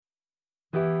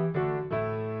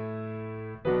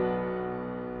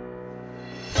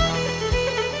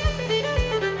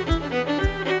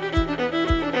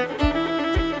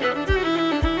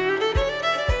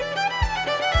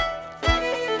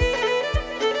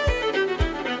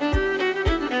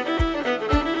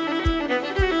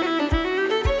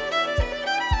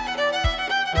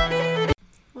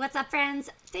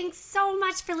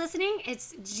much for listening.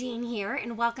 It's Jean here,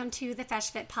 and welcome to the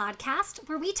Fesh Fit podcast,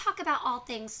 where we talk about all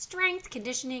things strength,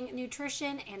 conditioning,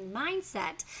 nutrition, and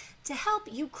mindset to help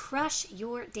you crush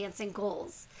your dancing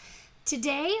goals.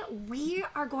 Today, we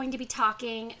are going to be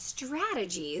talking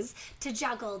strategies to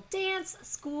juggle dance,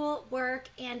 school, work,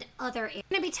 and other. We're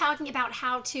going to be talking about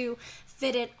how to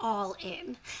fit it all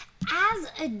in. As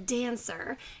a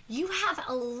dancer, you have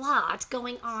a lot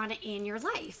going on in your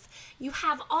life. You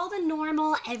have all the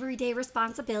normal everyday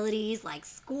responsibilities like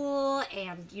school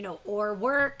and, or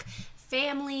work,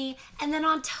 family, and then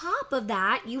on top of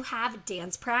that, you have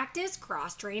dance practice,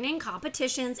 cross-training,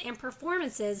 competitions, and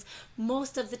performances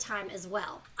most of the time as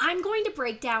well. I'm going to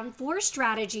break down 4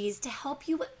 strategies to help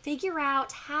you figure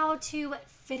out how to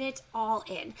fit it all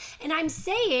in. And I'm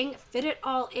saying fit it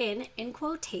all in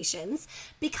quotations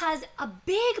because a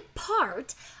big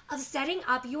part of setting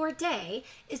up your day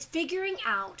is figuring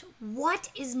out what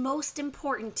is most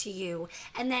important to you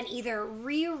and then either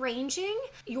rearranging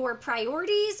your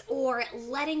priorities or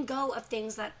letting go of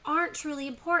things that aren't truly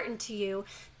important to you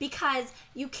because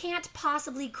you can't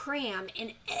possibly cram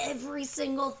in every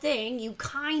single thing you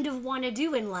kind of want to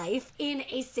do in life in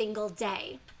a single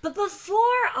day. But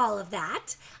before all of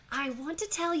that, I want to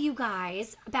tell you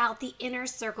guys about the Inner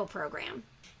Circle program.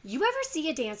 You ever see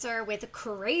a dancer with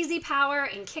crazy power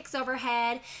and kicks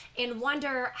overhead and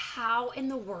wonder how in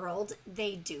the world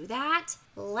they do that?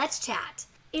 Let's chat.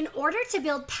 In order to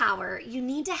build power, you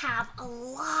need to have a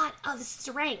lot of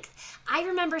strength. I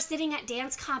remember sitting at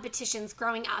dance competitions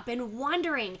growing up and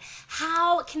wondering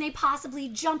how can they possibly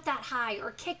jump that high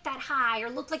or kick that high or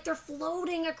look like they're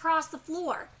floating across the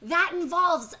floor. That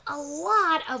involves a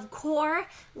lot of core,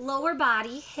 lower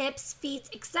body, hips, feet,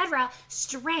 etc.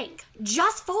 strength.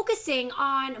 Just focusing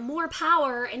on more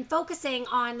power and focusing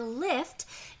on lift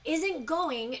isn't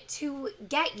going to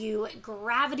get you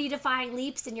gravity-defying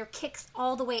leaps and your kicks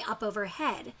all the way up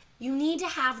overhead. You need to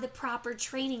have the proper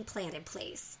training plan in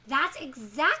place. That's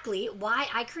exactly why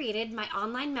I created my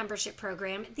online membership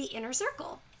program, The Inner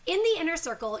Circle. In The Inner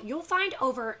Circle, you'll find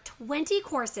over 20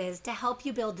 courses to help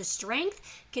you build the strength,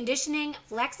 conditioning,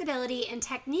 flexibility, and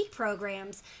technique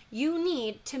programs you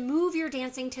need to move your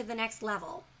dancing to the next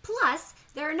level. Plus,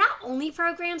 there are not only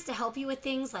programs to help you with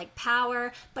things like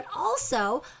power, but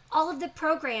also all of the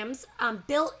programs have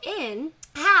built-in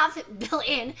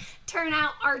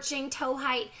turnout, arching, toe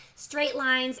height, straight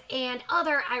lines, and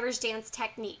other Irish dance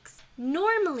techniques.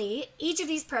 Normally, each of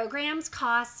these programs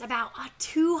costs about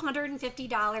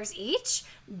 $250 each,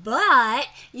 but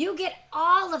you get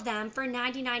all of them for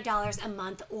 $99 a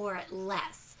month or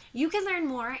less. You can learn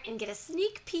more and get a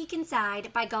sneak peek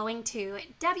inside by going to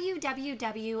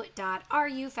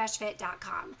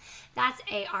www.rufeshfit.com. That's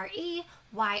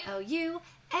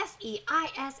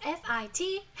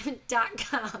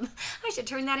AREYOUFEISFIT.com. I should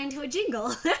turn that into a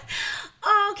jingle.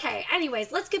 Okay,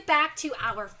 anyways, let's get back to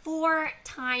our 4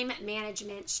 time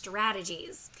management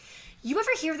strategies. You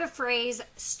ever hear the phrase,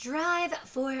 strive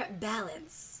for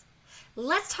balance?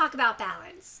 Let's talk about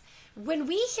balance. When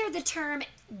we hear the term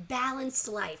balanced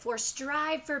life or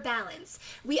strive for balance,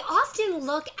 we often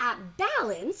look at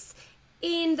balance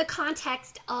in the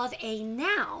context of a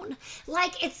noun,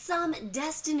 like it's some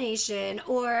destination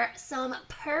or some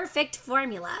perfect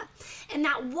formula. And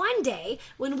that one day,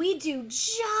 when we do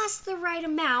just the right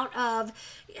amount of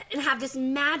and have this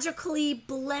magically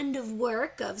blend of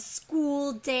work of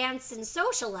school, dance, and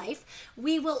social life,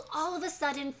 we will all of a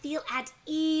sudden feel at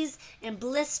ease and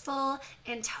blissful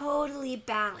and totally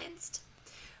balanced.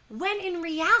 When in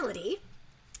reality,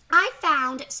 I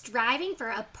found striving for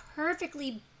a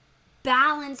perfectly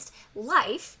balanced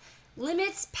life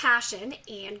limits passion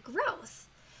and growth.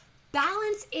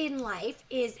 Balance in life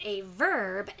is a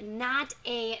verb, not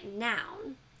a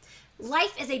noun.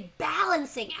 Life is a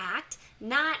balancing act,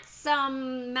 not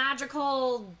some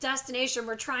magical destination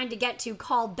we're trying to get to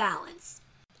called balance.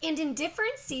 And in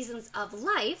different seasons of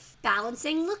life,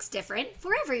 balancing looks different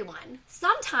for everyone.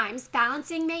 Sometimes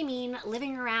balancing may mean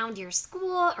living around your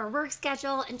school or work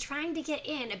schedule and trying to get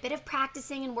in a bit of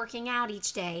practicing and working out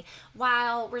each day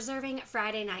while reserving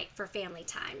Friday night for family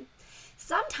time.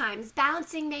 Sometimes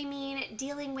balancing may mean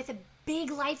dealing with a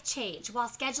big life change while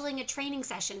scheduling a training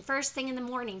session first thing in the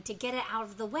morning to get it out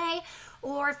of the way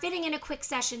or fitting in a quick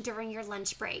session during your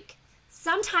lunch break.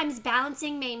 Sometimes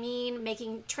balancing may mean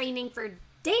making training for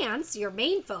dance your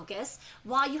main focus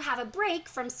while you have a break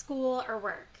from school or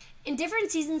work. In different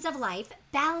seasons of life,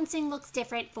 balancing looks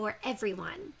different for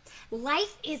everyone.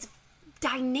 Life is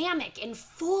dynamic and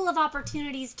full of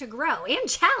opportunities to grow and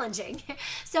challenging.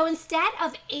 So instead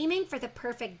of aiming for the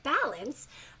perfect balance,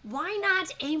 why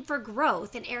not aim for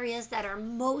growth in areas that are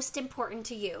most important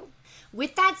to you?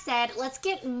 With that said, let's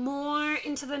get more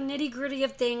into the nitty-gritty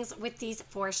of things with these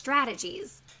 4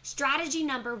 strategies. Strategy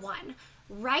number 1,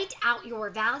 write out your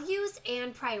values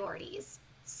and priorities.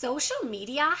 Social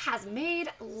media has made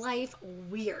life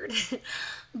weird.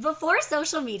 Before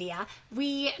social media,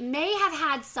 we may have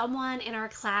had someone in our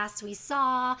class we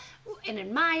saw and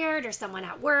admired, or someone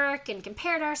at work and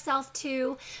compared ourselves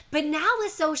to. But now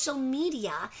with social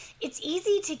media, it's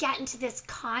easy to get into this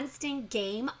constant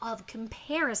game of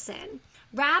comparison.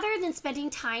 Rather than spending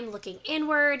time looking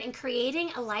inward and creating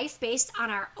a life based on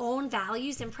our own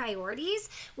values and priorities,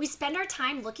 we spend our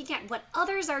time looking at what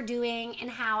others are doing and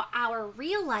how our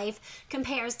real life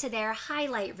compares to their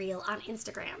highlight reel on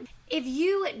Instagram. If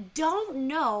you don't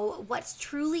know what's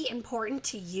truly important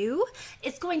to you,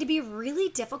 it's going to be really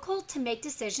difficult to make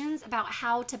decisions about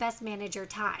how to best manage your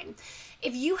time.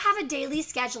 If you have a daily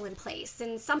schedule in place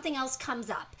and something else comes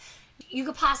up, you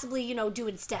could possibly, do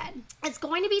instead. It's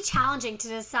going to be challenging to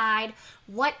decide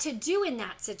what to do in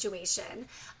that situation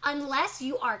unless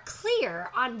you are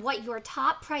clear on what your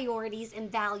top priorities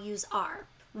and values are.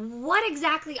 What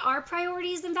exactly are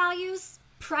priorities and values?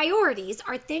 Priorities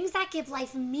are things that give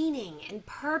life meaning and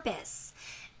purpose.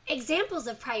 Examples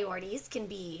of priorities can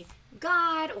be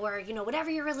God, or,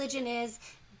 whatever your religion is,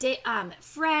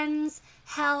 friends,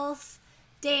 health,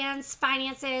 dance,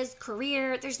 finances,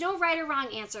 career. There's no right or wrong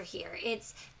answer here.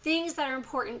 It's things that are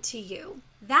important to you.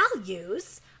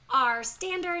 Values are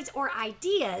standards or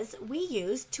ideas we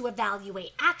use to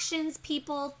evaluate actions,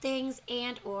 people, things,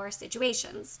 and or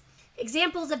situations.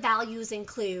 Examples of values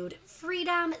include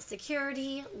freedom,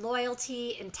 security,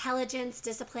 loyalty, intelligence,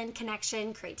 discipline,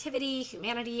 connection, creativity,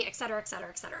 humanity, etc., etc.,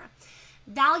 etc.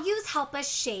 Values help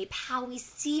us shape how we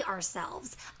see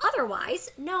ourselves, otherwise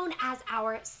known as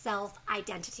our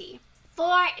self-identity.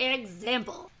 For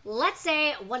example, let's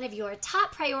say one of your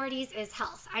top priorities is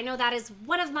health. I know that is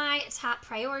one of my top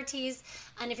priorities,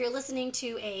 and if you're listening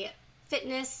to a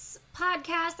fitness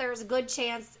podcast, there's a good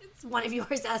chance it's one of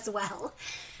yours as well.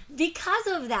 Because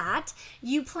of that,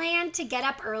 you plan to get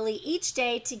up early each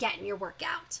day to get in your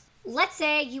workout. Let's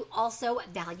say you also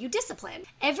value discipline.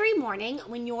 Every morning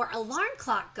when your alarm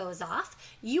clock goes off,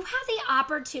 you have the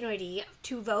opportunity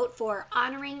to vote for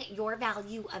honoring your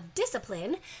value of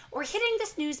discipline or hitting the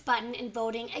snooze button and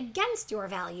voting against your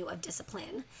value of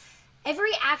discipline.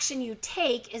 Every action you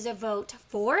take is a vote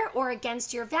for or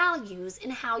against your values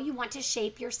and how you want to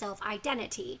shape your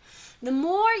self-identity. The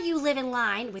more you live in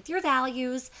line with your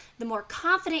values, the more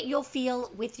confident you'll feel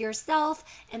with yourself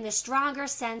and the stronger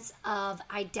sense of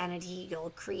identity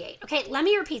you'll create. Okay, let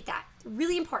me repeat that.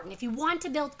 Really important. If you want to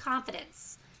build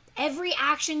confidence, every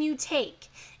action you take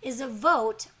is a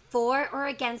vote for or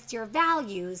against your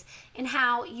values and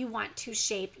how you want to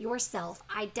shape your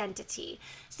self-identity.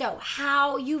 So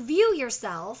how you view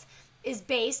yourself is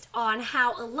based on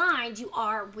how aligned you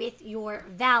are with your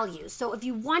values. So if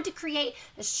you want to create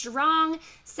a strong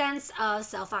sense of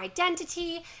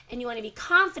self-identity and you want to be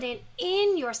confident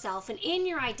in yourself and in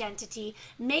your identity,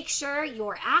 make sure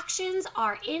your actions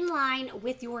are in line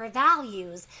with your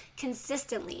values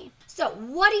consistently. So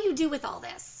what do you do with all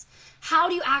this? How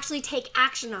do you actually take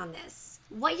action on this?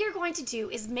 What you're going to do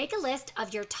is make a list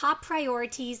of your top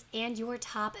priorities and your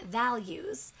top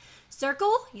values.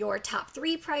 Circle your top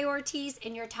 3 priorities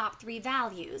and your top 3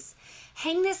 values.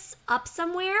 Hang this up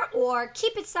somewhere or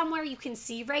keep it somewhere you can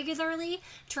see regularly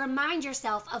to remind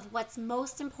yourself of what's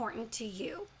most important to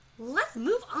you. Let's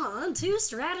move on to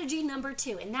strategy number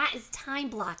 2, and that is time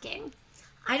blocking.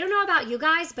 I don't know about you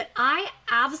guys, but I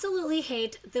absolutely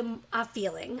hate the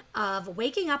feeling of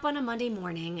waking up on a Monday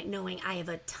morning knowing I have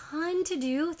a ton to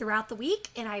do throughout the week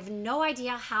and I have no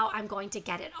idea how I'm going to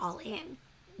get it all in.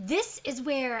 This is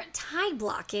where time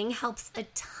blocking helps a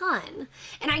ton,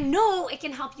 and I know it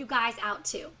can help you guys out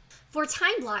too. For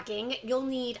time blocking, you'll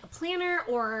need a planner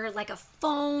or like a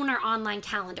phone or online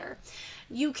calendar.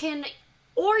 You can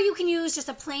use just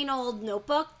a plain old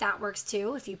notebook. That works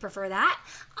too if you prefer that.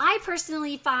 I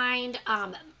personally find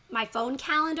my phone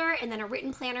calendar and then a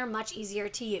written planner much easier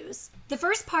to use. The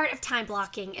first part of time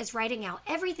blocking is writing out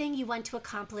everything you want to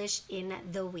accomplish in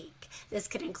the week. This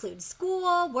could include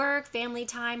school, work, family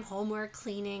time, homework,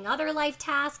 cleaning, other life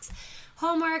tasks,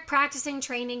 homework, practicing,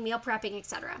 training, meal prepping,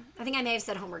 etc. I think I may have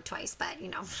said homework twice, but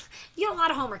you get a lot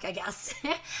of homework, I guess.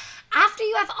 After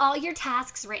you have all your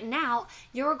tasks written out,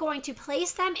 you're going to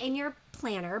place them in your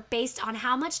planner based on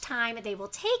how much time they will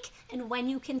take and when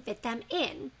you can fit them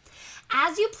in.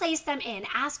 As you place them in,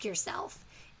 ask yourself,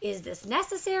 is this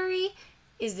necessary?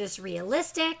 Is this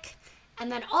realistic?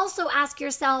 And then also ask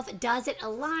yourself, does it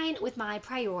align with my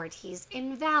priorities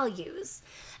and values?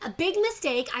 A big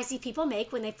mistake I see people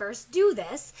make when they first do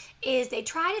this is they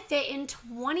try to fit in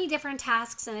 20 different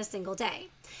tasks in a single day.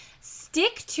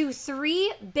 Stick to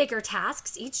 3 bigger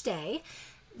tasks each day.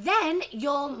 Then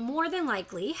you'll more than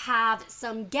likely have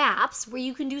some gaps where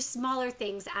you can do smaller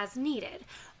things as needed.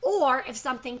 Or if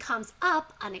something comes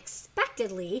up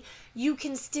unexpectedly, you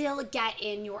can still get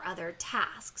in your other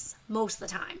tasks most of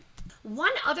the time.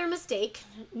 One other mistake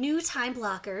new time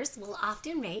blockers will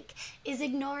often make is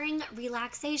ignoring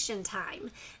relaxation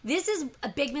time. This is a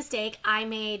big mistake I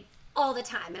made all the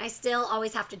time, and I still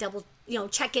always have to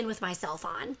check in with myself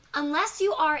on. Unless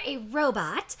you are a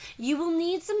robot, you will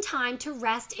need some time to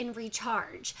rest and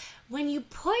recharge. When you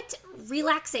put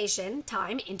relaxation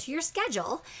time into your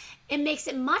schedule, it makes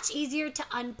it much easier to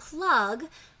unplug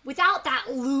without that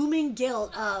looming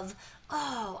guilt of,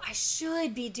 oh, I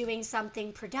should be doing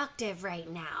something productive right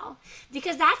now,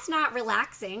 because that's not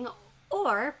relaxing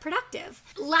or productive.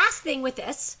 Last thing with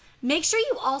this, make sure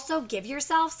you also give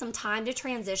yourself some time to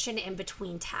transition in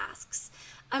between tasks.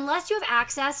 Unless you have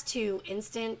access to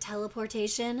instant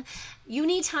teleportation, you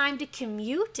need time to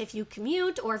commute. If you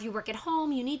commute or if you work at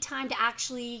home, you need time to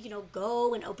actually,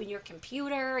 go and open your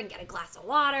computer and get a glass of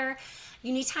water.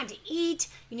 You need time to eat,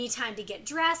 you need time to get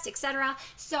dressed, etc.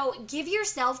 So give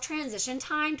yourself transition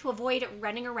time to avoid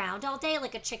running around all day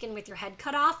like a chicken with your head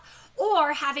cut off,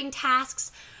 or having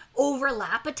tasks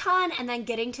overlap a ton and then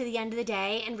getting to the end of the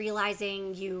day and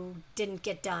realizing you didn't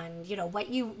get done, what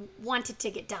you wanted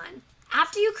to get done.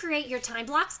 After you create your time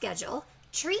block schedule,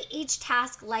 treat each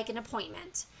task like an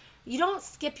appointment. You don't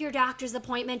skip your doctor's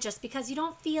appointment just because you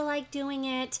don't feel like doing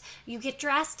it. You get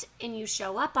dressed and you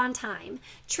show up on time.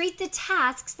 Treat the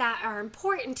tasks that are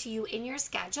important to you in your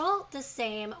schedule the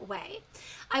same way.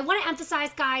 I want to emphasize,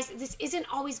 guys, this isn't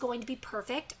always going to be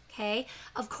perfect, okay?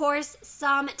 Of course,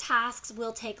 some tasks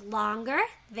will take longer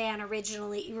than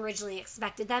you originally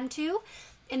expected them to.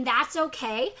 And that's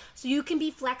okay. So you can be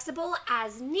flexible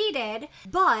as needed,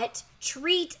 but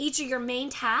treat each of your main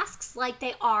tasks like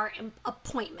they are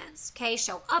appointments, okay?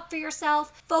 Show up for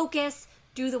yourself, focus,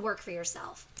 do the work for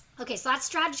yourself. Okay, so that's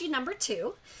strategy number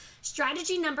 2.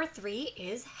 Strategy number 3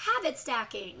 is habit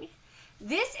stacking.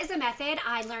 This is a method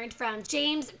I learned from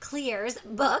James Clear's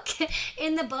book,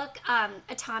 in the book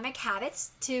Atomic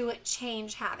Habits to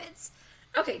Change Habits.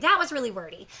 Okay, that was really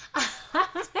wordy.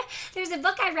 There's a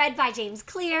book I read by James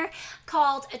Clear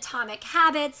called Atomic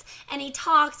Habits, and he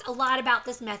talks a lot about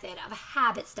this method of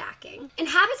habit stacking. In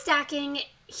habit stacking,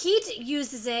 he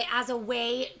uses it as a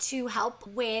way to help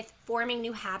with forming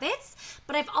new habits,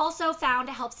 but I've also found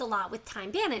it helps a lot with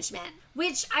time management,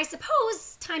 which I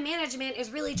suppose time management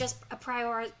is really just a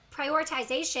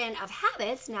prioritization of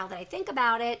habits now that I think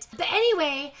about it. But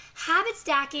anyway, habit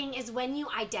stacking is when you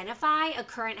identify a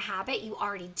current habit you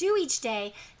already do each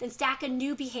day, then stack a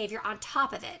new behavior on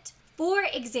top of it. For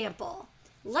example,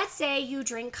 let's say you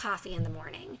drink coffee in the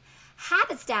morning.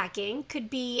 Habit stacking could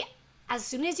be as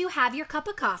soon as you have your cup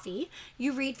of coffee,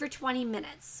 you read for 20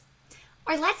 minutes.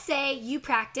 Or let's say you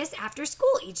practice after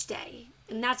school each day,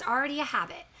 and that's already a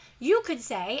habit. You could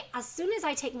say, as soon as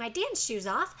I take my dance shoes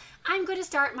off, I'm going to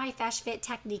start my FeshFit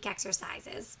technique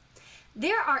exercises.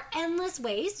 There are endless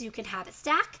ways you can habit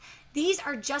stack. These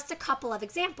are just a couple of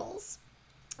examples.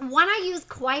 One I use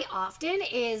quite often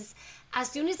is, as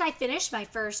soon as I finish my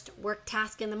first work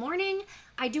task in the morning,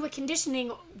 I do a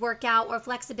conditioning workout or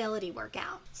flexibility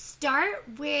workout. Start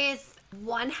with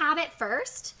one habit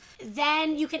first,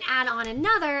 then you can add on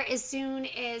another as soon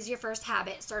as your first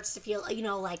habit starts to feel,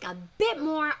 like a bit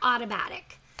more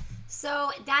automatic.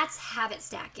 So that's habit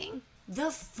stacking. The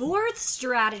 4th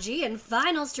strategy and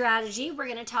final strategy we're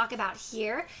going to talk about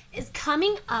here is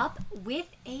coming up with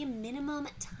a minimum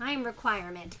time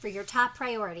requirement for your top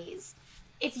priorities.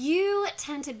 If you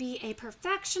tend to be a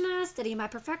perfectionist, any of my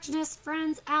perfectionist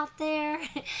friends out there,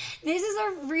 this is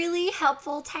a really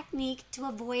helpful technique to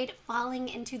avoid falling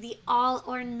into the all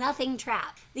or nothing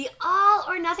trap. The all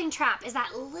or nothing trap is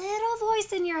that little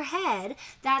voice in your head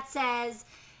that says,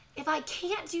 if I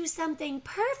can't do something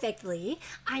perfectly,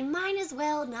 I might as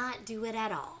well not do it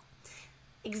at all.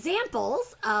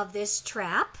 Examples of this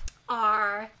trap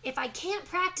are, if I can't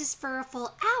practice for a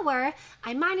full hour,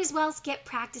 I might as well skip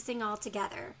practicing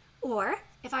altogether. Or,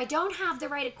 if I don't have the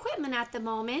right equipment at the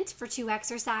moment for 2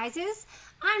 exercises,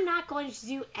 I'm not going to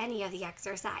do any of the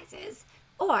exercises.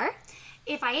 Or,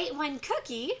 if I ate 1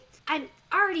 cookie, I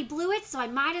already blew it, so I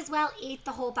might as well eat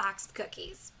the whole box of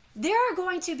cookies. There are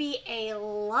going to be a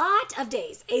lot of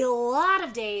days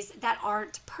that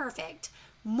aren't perfect.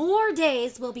 More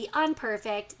days will be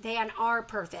unperfect than are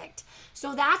perfect.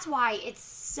 So that's why it's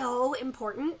so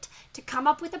important to come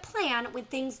up with a plan when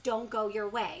things don't go your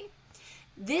way.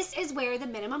 This is where the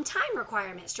minimum time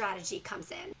requirement strategy comes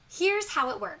in. Here's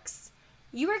how it works.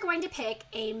 You are going to pick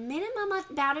a minimum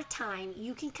amount of time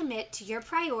you can commit to your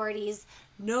priorities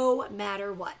no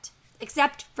matter what,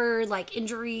 except for like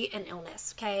injury and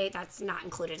illness, okay? That's not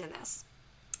included in this.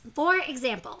 For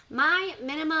example, my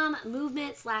minimum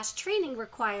movement/training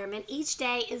requirement each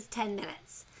day is 10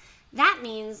 minutes. That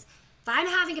means if I'm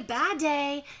having a bad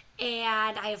day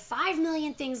and I have 5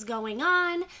 million things going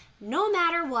on, no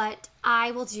matter what,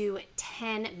 I will do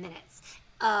 10 minutes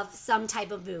of some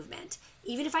type of movement.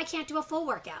 Even if I can't do a full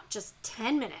workout, just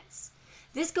 10 minutes.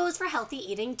 This goes for healthy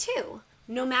eating too.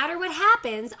 No matter what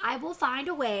happens, I will find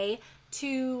a way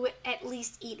to at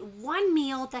least eat one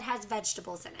meal that has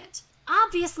vegetables in it.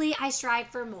 Obviously, I strive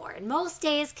for more, and most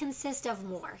days consist of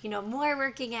more. More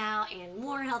working out and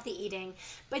more healthy eating.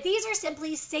 But these are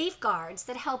simply safeguards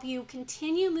that help you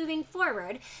continue moving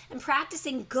forward and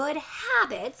practicing good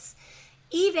habits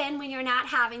even when you're not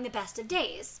having the best of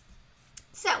days.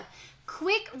 So,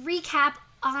 quick recap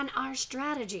on our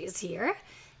strategies here.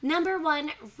 Number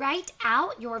 1, write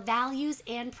out your values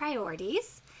and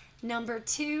priorities. Number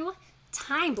 2,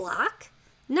 time block.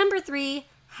 Number 3,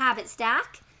 habit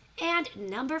stack. And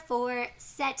number 4,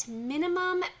 set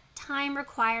minimum time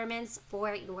requirements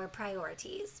for your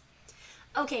priorities.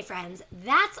 Okay, friends,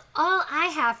 that's all I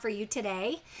have for you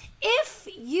today. If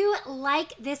you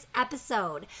like this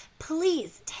episode,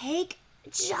 please take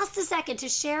just a second to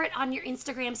share it on your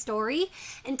Instagram story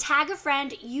and tag a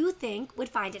friend you think would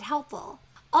find it helpful.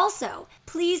 Also,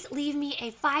 please leave me a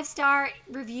 5-star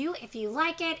review if you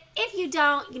like it. If you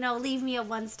don't, leave me a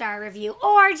 1-star review,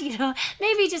 or,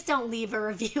 maybe just don't leave a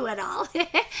review at all.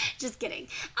 Just kidding.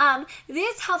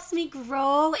 This helps me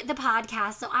grow the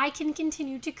podcast so I can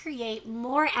continue to create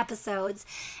more episodes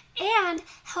and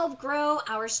help grow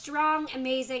our strong,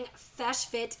 amazing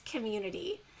FeshFit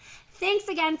community. Thanks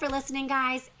again for listening,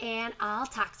 guys, and I'll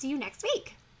talk to you next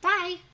week. Bye.